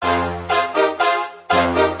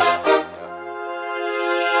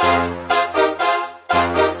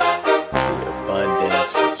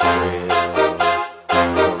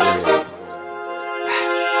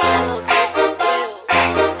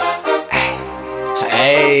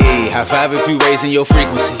Hey, high five if you raising your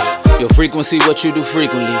frequency. Your frequency, what you do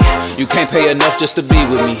frequently. You can't pay enough just to be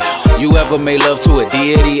with me. You ever made love to a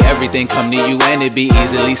deity? Everything come to you and it be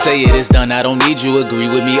easily. Say it is done, I don't need you agree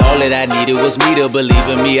with me. All that I needed was me to believe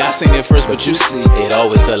in me. I seen it first, but you see, it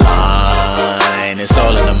always align. It's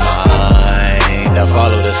all in the mind. I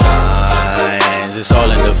follow the signs. It's all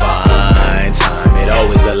in divine time. It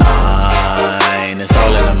always align. It's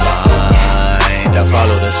all in the mind. I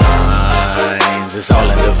follow the signs. It's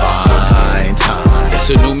all in divine time. It's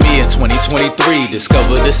a new me in 2023.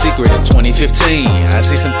 Discovered the secret in 2015. I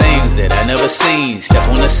see some things that I never seen. Step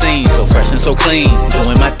on the scene, so fresh and so clean.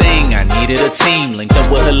 Doing my thing, I needed a team. Linked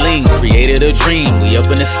up with Helene, created a dream. We up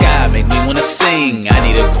in the sky, make me wanna sing. I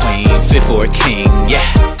need a queen, fit for a king, yeah.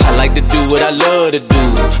 I like to do what I love to do.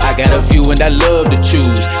 I got a few and I love to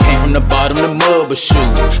choose. Came from the bottom to mud, but shoot,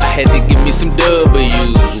 I had to give me some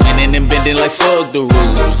W's. Winning and bending like fuck the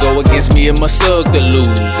rules. Go against me, it must suck to lose.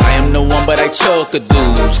 I am no one, but I chuck a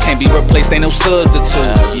dudes. Can't be replaced, ain't no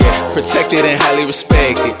substitute. Yeah, protected and highly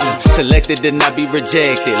respected. Selected to not be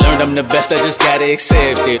rejected. Learned I'm the best, I just gotta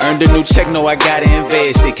accept it. Earned a new check, no, I gotta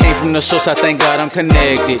invest it. Came from the source, I thank God I'm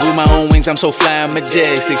connected. Grew my own wings, I'm so fly and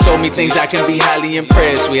majestic. Show me things I can be highly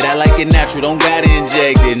impressed with. I like it natural, don't gotta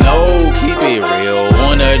inject it. No, keep it real.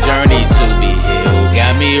 On a journey to be healed.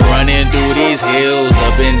 Got me running through these hills.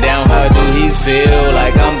 Up and down, how do he feel?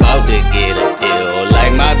 Like I'm about to get a deal.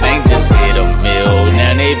 Like my bank just hit a mill.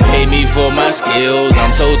 Now they pay me for my skills.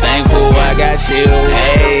 I'm so thankful I got chills.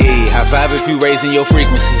 Hey, high five if you raising your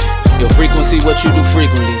frequency. Your frequency, what you do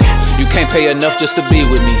frequently. You can't pay enough just to be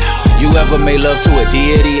with me. You ever made love to a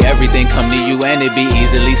deity? Everything come to you and it be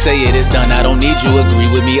easily. Say it is done, I don't need you agree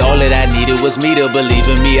with me. All that I needed was me to believe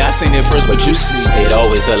in me. I seen it first, but you see, it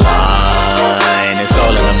always align. It's all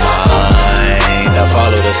in the mind. I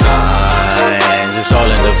follow the signs. It's all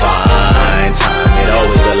in divine time. It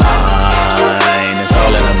always align. It's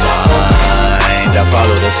all in the mind. I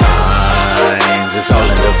follow the signs. It's all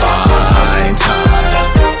in divine